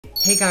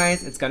Hey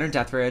guys, it's Gunnar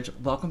Deatherage.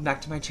 Welcome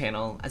back to my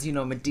channel. As you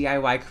know, I'm a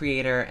DIY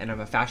creator and I'm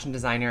a fashion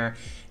designer.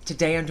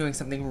 Today I'm doing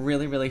something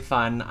really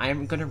fun.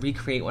 I'm gonna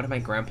recreate one of my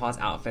grandpa's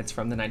outfits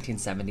from the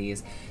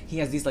 1970s. He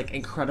has these like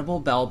incredible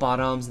bell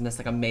bottoms and this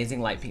like amazing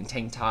light pink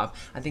tank top.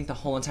 I think the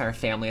whole entire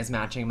family is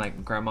matching, my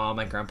grandma,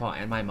 my grandpa,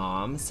 and my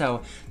mom.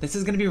 So this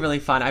is gonna be really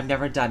fun. I've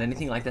never done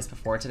anything like this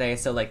before today,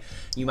 so like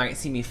you might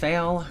see me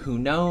fail, who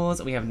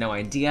knows? We have no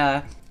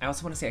idea. I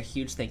also want to say a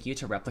huge thank you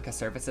to Replica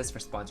Surfaces for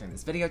sponsoring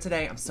this video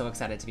today. I'm so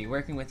excited to be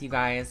working with you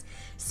guys.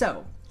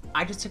 So,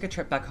 I just took a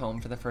trip back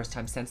home for the first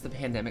time since the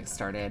pandemic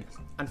started.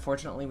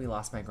 Unfortunately, we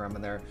lost my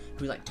grandmother,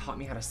 who like taught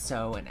me how to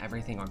sew and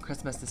everything on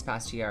Christmas this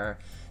past year.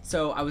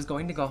 So I was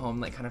going to go home,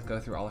 like kind of go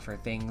through all of her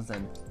things,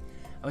 and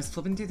I was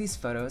flipping through these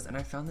photos and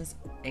I found this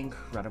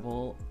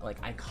incredible,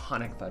 like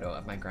iconic photo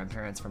of my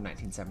grandparents from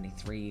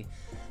 1973.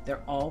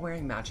 They're all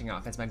wearing matching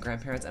outfits, my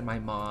grandparents and my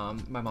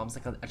mom. My mom's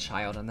like a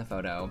child in the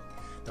photo.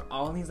 They're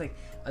all in these like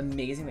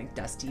amazing like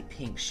dusty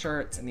pink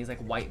shirts and these like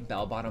white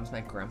bell bottoms.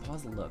 My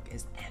grandpa's look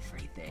is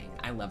everything.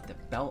 I love the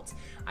belt.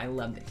 I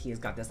love that he has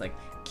got this like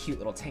cute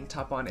little tank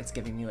top on. It's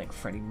giving me like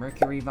Freddie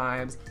Mercury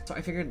vibes. So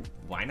I figured,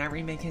 why not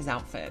remake his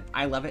outfit?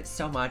 I love it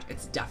so much.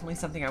 It's definitely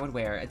something I would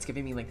wear. It's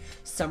giving me like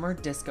summer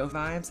disco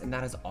vibes, and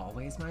that is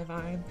always my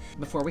vibe.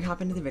 Before we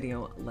hop into the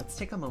video, let's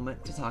take a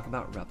moment to talk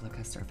about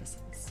Replica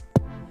Surfaces.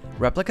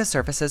 Replica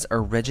surfaces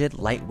are rigid,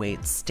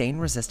 lightweight,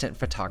 stain-resistant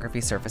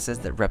photography surfaces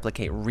that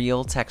replicate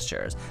real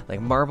textures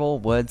like marble,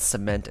 wood,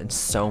 cement, and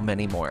so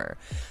many more.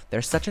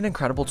 They're such an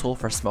incredible tool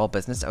for small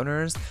business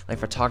owners, like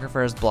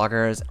photographers,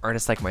 bloggers,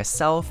 artists like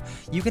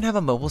myself. You can have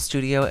a mobile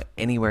studio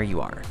anywhere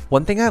you are.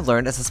 One thing I've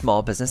learned as a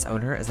small business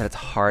owner is that it's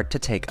hard to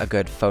take a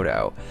good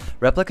photo.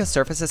 Replica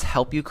surfaces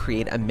help you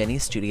create a mini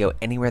studio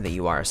anywhere that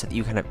you are so that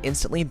you can have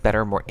instantly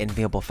better, more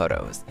enviable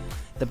photos.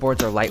 The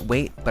boards are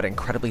lightweight, but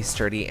incredibly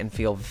sturdy and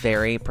feel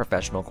very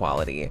professional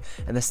quality,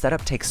 and the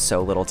setup takes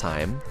so little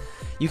time.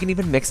 You can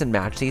even mix and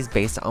match these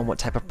based on what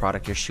type of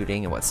product you're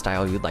shooting and what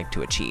style you'd like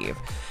to achieve.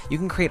 You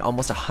can create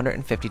almost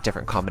 150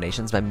 different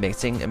combinations by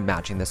mixing and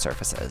matching the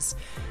surfaces.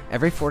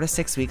 Every 4 to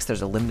 6 weeks,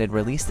 there's a limited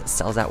release that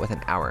sells out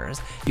within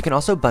hours. You can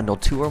also bundle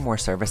 2 or more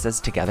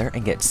surfaces together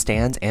and get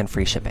stands and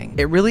free shipping.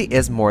 It really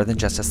is more than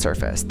just a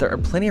surface. There are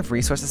plenty of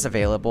resources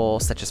available,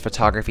 such as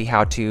photography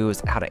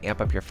how-tos, how to amp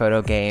up your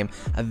photo game,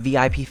 a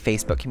VIP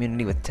Facebook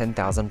community with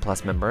 10,000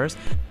 plus members.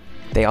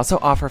 They also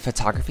offer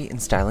photography and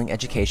styling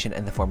education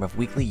in the form of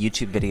weekly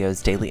YouTube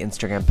videos, daily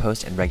Instagram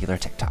posts, and regular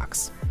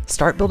TikToks.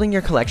 Start building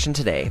your collection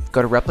today.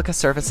 Go to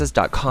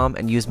replicasurfaces.com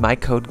and use my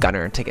code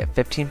Gunnar to get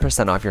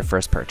 15% off your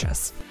first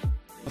purchase.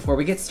 Before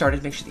we get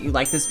started, make sure that you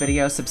like this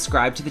video,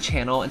 subscribe to the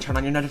channel, and turn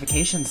on your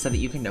notifications so that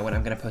you can know when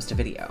I'm going to post a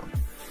video.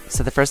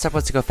 So the first step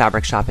was to go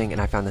fabric shopping,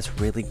 and I found this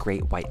really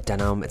great white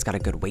denim. It's got a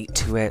good weight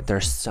to it.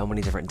 There's so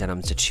many different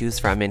denims to choose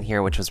from in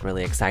here, which was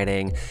really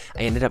exciting.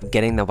 I ended up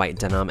getting the white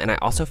denim, and I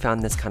also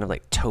found this kind of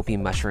like taupey,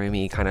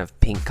 mushroomy kind of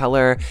pink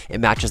color.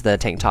 It matches the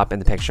tank top in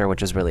the picture,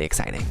 which is really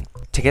exciting.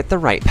 To get the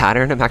right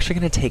pattern, I'm actually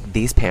going to take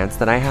these pants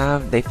that I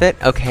have. They fit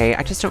okay,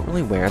 I just don't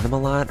really wear them a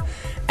lot.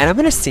 And I'm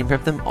going to seam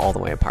rip them all the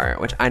way apart,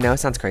 which I know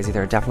sounds crazy.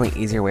 There are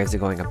definitely easier ways of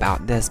going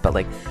about this, but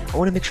like I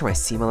want to make sure my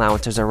seam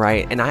allowances are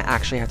right, and I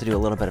actually have to do a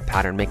little bit of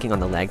pattern making on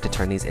the leg to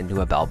turn these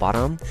into a bell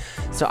bottom.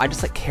 So I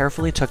just like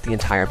carefully took the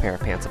entire pair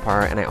of pants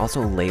apart, and I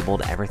also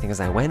labeled everything as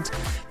I went,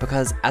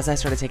 because as I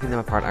started taking them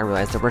apart, I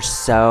realized there were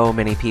so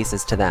many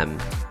pieces to them.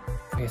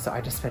 Okay, so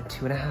I just spent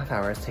 2.5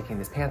 hours taking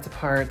these pants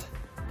apart.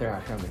 They're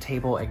out here on the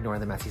table, ignore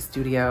the messy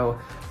studio.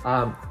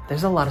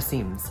 There's a lot of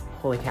seams.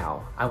 Holy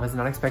cow. I was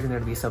not expecting there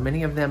to be so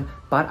many of them,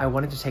 but I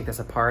wanted to take this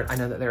apart. I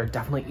know that there are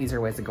definitely easier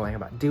ways of going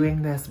about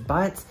doing this,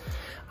 but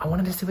I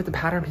wanted to see what the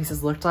pattern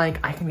pieces looked like.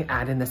 I can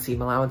add in the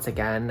seam allowance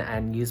again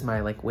and use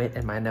my like wit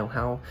and my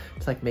know-how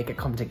to like make it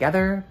come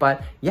together.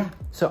 But yeah,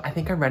 so I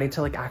think I'm ready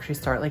to like actually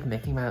start like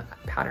making my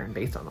pattern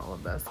based on all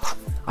of this.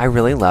 I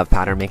really love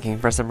pattern making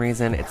for some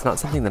reason. It's not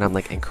something that I'm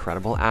like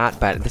incredible at,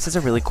 but this is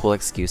a really cool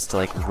excuse to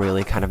like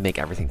really kind of make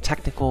everything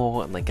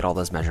technical and like get all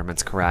those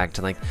measurements correct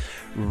and like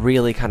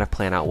really kind of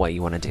plan out what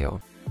you want to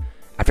do.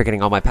 After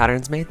getting all my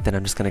patterns made, then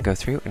I'm just going to go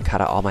through and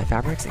cut out all my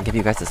fabrics and give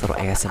you guys this little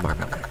ASMR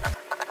moment.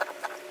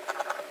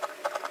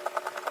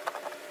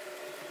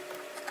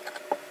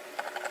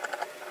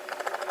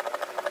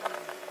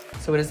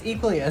 So it is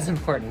equally as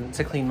important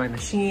to clean my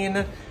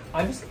machine.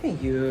 I'm just gonna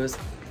use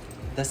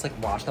this like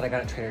wash that I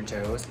got at Trader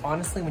Joe's.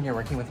 Honestly, when you're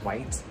working with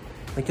white,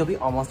 like you'll be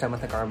almost done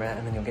with the garment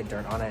and then you'll get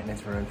dirt on it and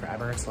it's ruined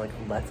forever. So like,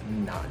 let's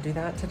not do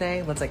that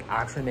today. Let's like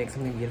actually make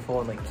something beautiful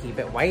and like keep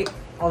it white.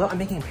 Although I'm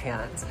making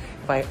pants.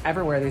 If I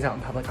ever wear these out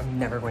in public, I'm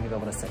never going to be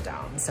able to sit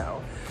down.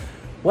 So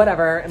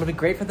whatever, it'll be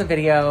great for the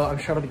video. I'm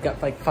sure it'll be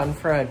like fun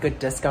for a good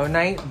disco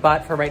night.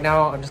 But for right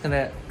now, I'm just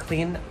gonna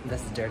clean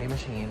this dirty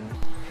machine.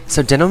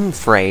 So denim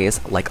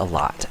frays like a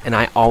lot, and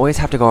I always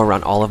have to go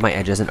around all of my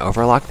edges and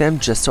overlock them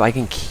just so I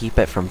can keep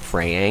it from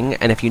fraying.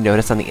 And if you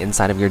notice on the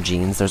inside of your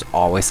jeans, there's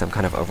always some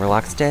kind of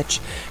overlock stitch.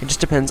 It just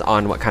depends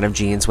on what kind of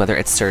jeans, whether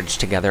it's serged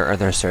together or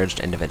they're serged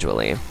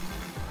individually.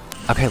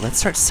 Okay, let's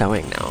start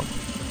sewing now.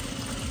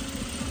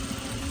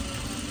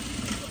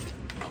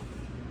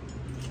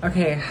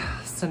 Okay,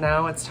 so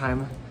now it's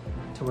time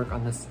to work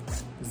on this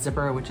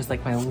zipper, which is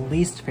like my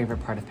least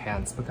favorite part of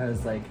pants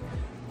because like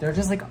there are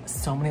just like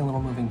so many little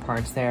moving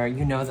parts there.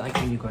 You know that like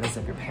when you go to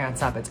zip your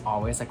pants up, it's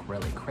always like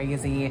really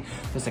crazy.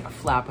 There's like a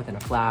flap within a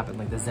flap and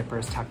like the zipper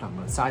is tacked on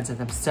both sides of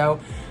them. So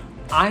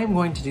I'm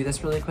going to do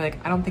this really quick.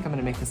 I don't think I'm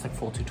gonna make this like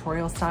full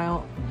tutorial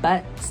style,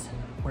 but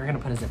we're gonna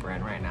put a zipper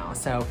in right now.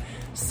 So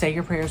say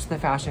your prayers to the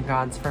fashion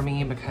gods for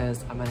me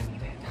because I'm gonna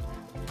need it.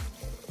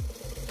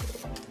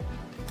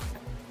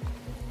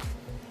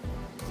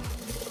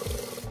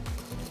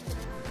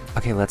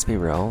 Okay, let's be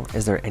real.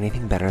 Is there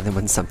anything better than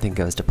when something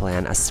goes to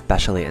plan,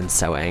 especially in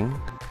sewing?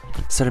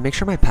 So to make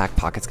sure my back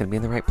pocket's gonna be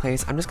in the right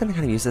place, I'm just gonna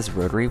kind of use this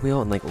rotary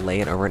wheel and like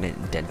lay it over and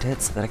indent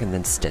it so that I can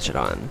then stitch it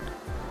on.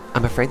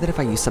 I'm afraid that if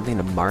I use something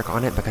to mark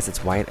on it because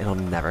it's white, it'll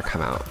never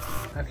come out.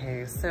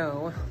 Okay,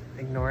 so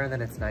ignore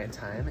that it's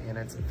nighttime and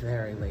it's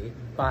very late,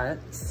 but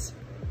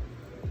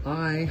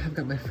I have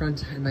got my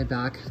front and my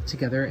back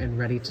together and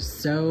ready to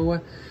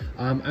sew.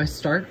 I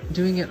start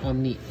doing it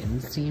on the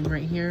inseam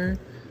right here.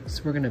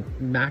 So we're gonna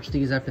match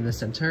these up in the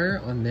center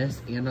on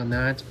this and on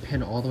that,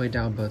 pin all the way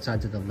down both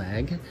sides of the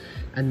leg.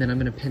 And then I'm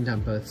gonna pin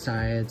down both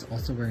sides.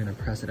 Also, we're gonna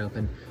press it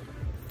open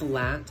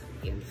flat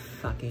and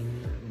fucking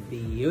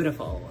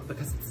beautiful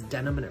because it's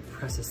denim and it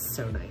presses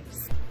so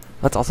nice.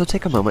 Let's also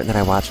take a moment that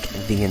I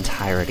watched the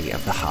entirety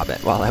of The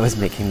Hobbit while I was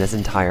making this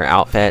entire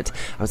outfit.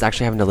 I was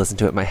actually having to listen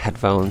to it in my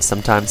headphones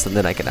sometimes so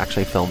that I could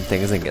actually film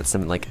things and get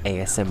some like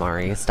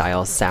ASMR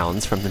style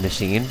sounds from the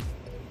machine.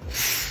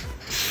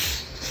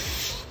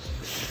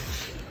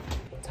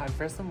 Time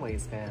for some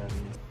waistbands.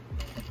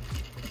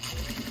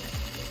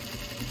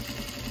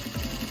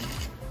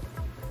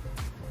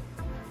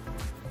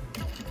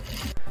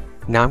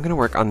 Now I'm going to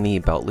work on the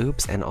belt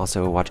loops and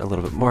also watch a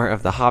little bit more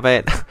of The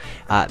Hobbit.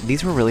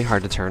 These were really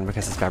hard to turn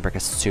because this fabric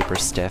is super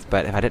stiff,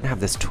 but if I didn't have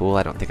this tool,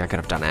 I don't think I could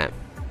have done it.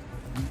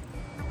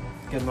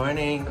 Good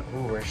morning.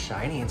 Ooh, we're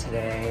shiny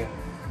today.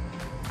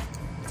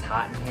 It's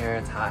hot in here,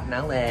 it's hot in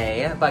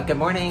LA, but good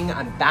morning,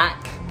 I'm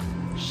back.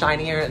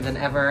 Shinier than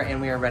ever, and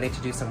we are ready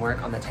to do some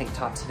work on the tank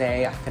top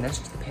today. I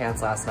finished the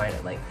pants last night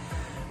at like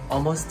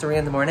almost 3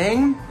 in the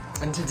morning,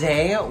 and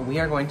today we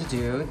are going to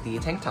do the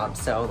tank top,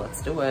 so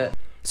let's do it.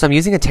 So I'm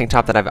using a tank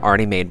top that I've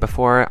already made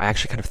before. I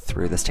actually kind of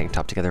threw this tank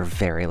top together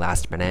very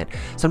last minute.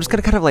 So I'm just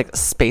gonna kind of like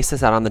space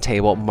this out on the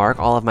table, mark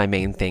all of my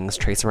main things,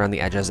 trace around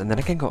the edges, and then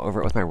I can go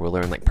over it with my ruler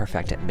and like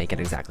perfect it and make it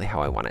exactly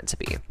how I want it to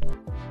be.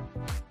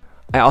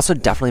 I also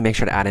definitely make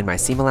sure to add in my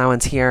seam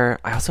allowance here.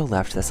 I also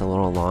left this a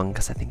little long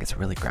because I think it's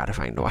really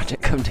gratifying to watch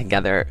it come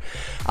together.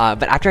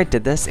 But after I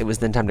did this, it was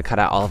then time to cut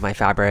out all of my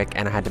fabric,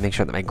 and I had to make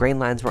sure that my grain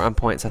lines were on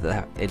point so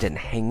that it didn't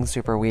hang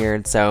super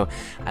weird. So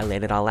I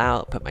laid it all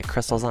out, put my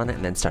crystals on it,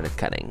 and then started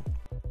cutting.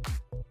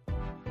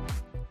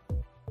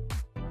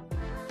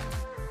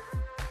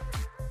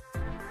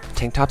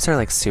 Tank tops are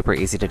like super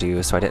easy to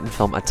do, so I didn't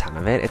film a ton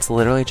of it. It's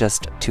literally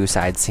just 2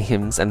 side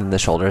seams and then the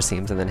shoulder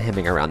seams and then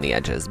hemming around the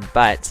edges,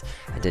 but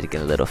I did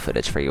get a little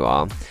footage for you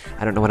all.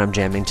 I don't know what I'm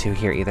jamming to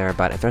here either,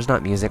 but if there's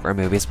not music or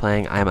movies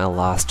playing, I am a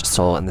lost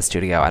soul in the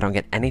studio. I don't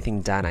get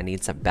anything done. I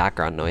need some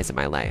background noise in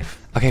my life.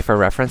 Okay, for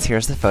reference,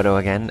 here's the photo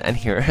again, and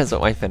here is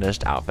what my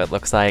finished outfit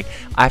looks like.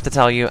 I have to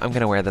tell you, I'm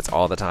gonna wear this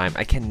all the time.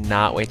 I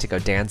cannot wait to go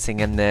dancing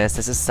in this.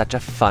 This is such a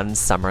fun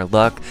summer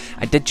look.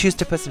 I did choose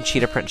to put some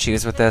cheetah print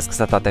shoes with this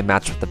because I thought they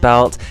matched with the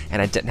belt,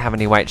 and I didn't have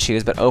any white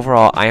shoes, but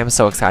overall, I am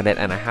so excited,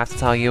 and I have to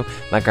tell you,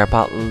 my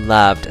grandpa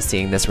loved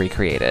seeing this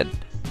recreated.